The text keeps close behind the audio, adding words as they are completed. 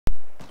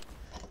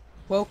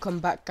Welcome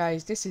back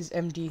guys, this is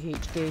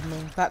MDH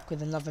Gaming back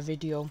with another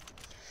video,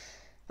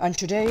 and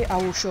today I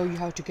will show you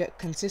how to get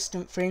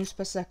consistent frames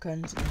per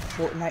second in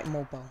Fortnite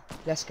Mobile.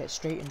 Let's get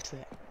straight into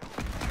it.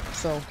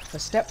 So for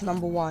step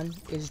number 1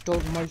 is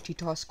don't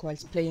multitask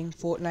whilst playing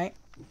Fortnite.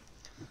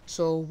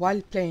 So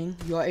while playing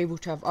you are able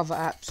to have other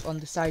apps on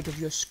the side of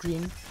your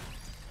screen,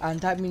 and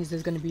that means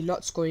there's going to be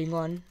lots going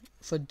on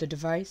for the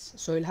device,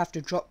 so you'll have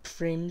to drop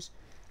frames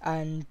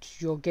and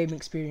your game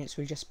experience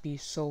will just be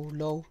so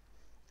low.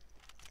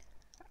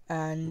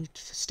 And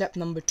step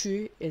number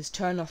 2 is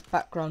turn off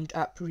background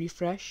app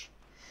refresh.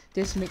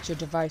 This makes your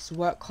device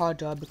work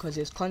harder because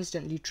it's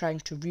constantly trying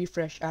to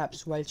refresh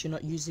apps whilst you're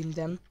not using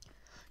them.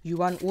 You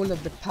want all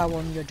of the power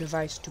on your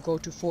device to go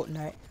to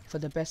Fortnite for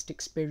the best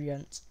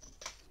experience.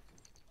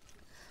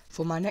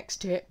 For my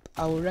next tip,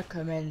 I will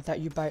recommend that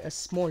you buy a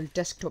small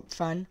desktop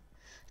fan.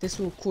 This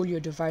will cool your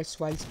device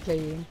whilst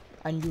playing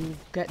and you'll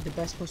get the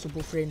best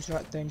possible frames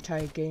throughout the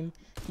entire game,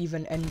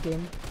 even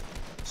endgame.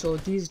 So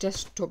these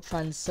desktop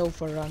fans sell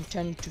for around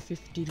 £10 to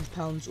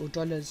 £15 or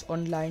dollars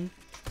online,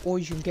 or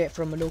you can get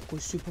from a local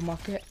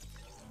supermarket.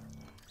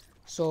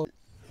 So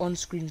on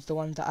screen is the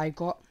one that I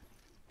got.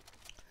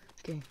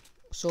 Okay,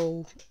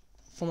 so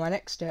for my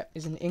next step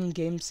is an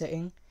in-game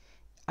setting,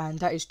 and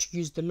that is to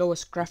use the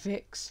lowest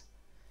graphics.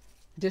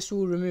 This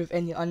will remove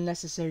any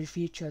unnecessary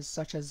features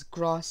such as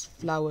grass,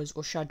 flowers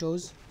or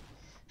shadows.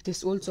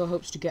 This also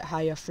helps to get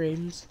higher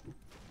frames.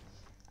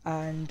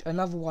 And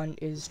another one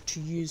is to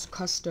use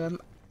custom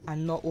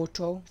and not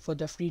auto for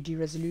the 3D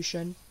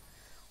resolution.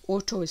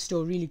 Auto is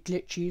still really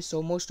glitchy,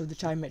 so most of the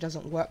time it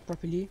doesn't work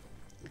properly.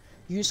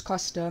 Use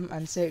custom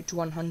and set it to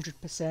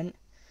 100%.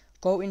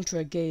 Go into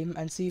a game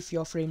and see if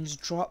your frames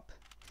drop,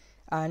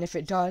 and if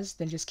it does,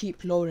 then just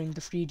keep lowering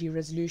the 3D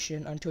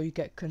resolution until you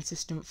get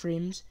consistent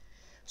frames.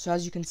 So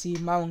as you can see,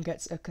 my one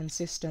gets a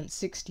consistent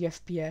 60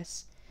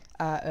 FPS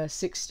at a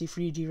 60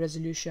 3D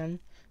resolution.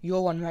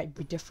 Your one might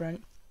be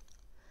different.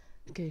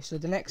 Okay, so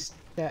the next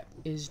step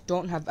is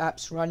don't have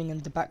apps running in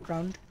the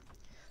background.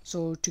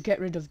 So to get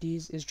rid of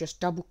these is just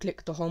double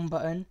click the home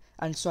button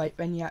and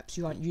swipe any apps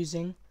you aren't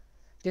using.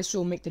 This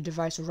will make the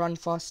device run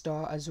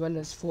faster as well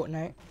as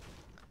Fortnite.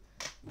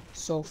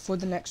 So for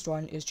the next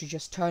one is to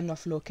just turn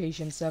off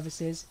location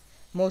services.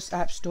 Most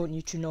apps don't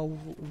need to know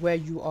where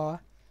you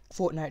are.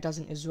 Fortnite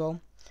doesn't as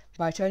well.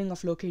 By turning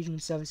off location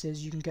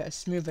services you can get a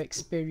smoother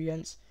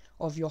experience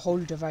of your whole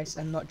device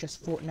and not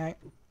just Fortnite.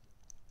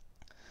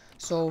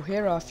 So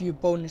here are a few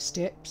bonus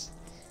tips,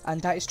 and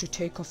that is to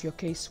take off your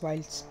case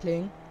whilst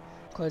playing,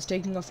 because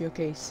taking off your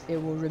case, it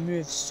will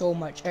remove so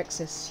much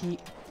excess heat,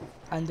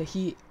 and the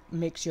heat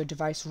makes your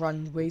device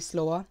run way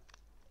slower.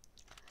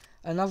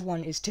 Another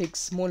one is take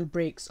small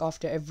breaks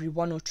after every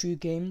 1 or 2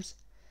 games.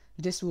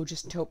 This will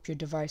just help your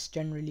device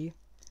generally.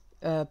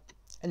 The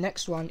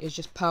next one is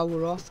just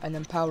power off and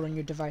then power on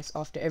your device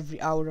after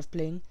every hour of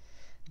playing.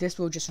 This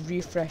will just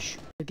refresh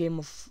the game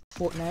of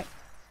Fortnite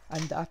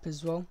and the app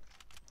as well.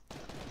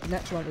 The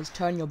next one is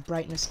turn your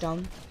brightness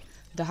down.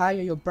 The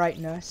higher your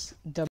brightness,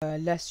 the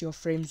less your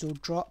frames will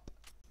drop.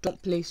 Don't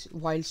play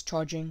whilst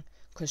charging,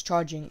 because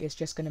charging is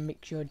just going to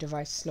make your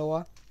device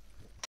slower.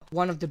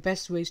 One of the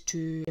best ways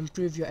to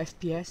improve your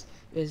FPS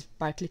is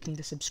by clicking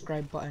the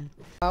subscribe button.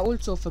 I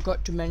also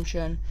forgot to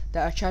mention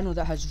that a channel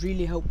that has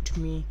really helped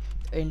me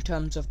in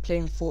terms of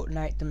playing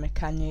Fortnite, the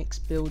mechanics,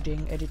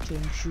 building,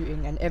 editing,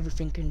 shooting and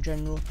everything in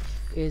general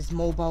is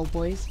Mobile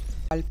Boys.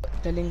 I'll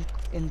put the link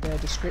in the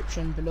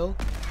description below,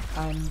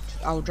 and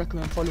I would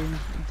recommend following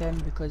them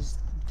because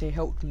they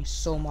helped me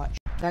so much.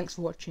 Thanks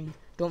for watching.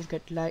 Don't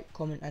forget to like,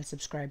 comment and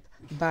subscribe.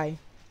 Bye.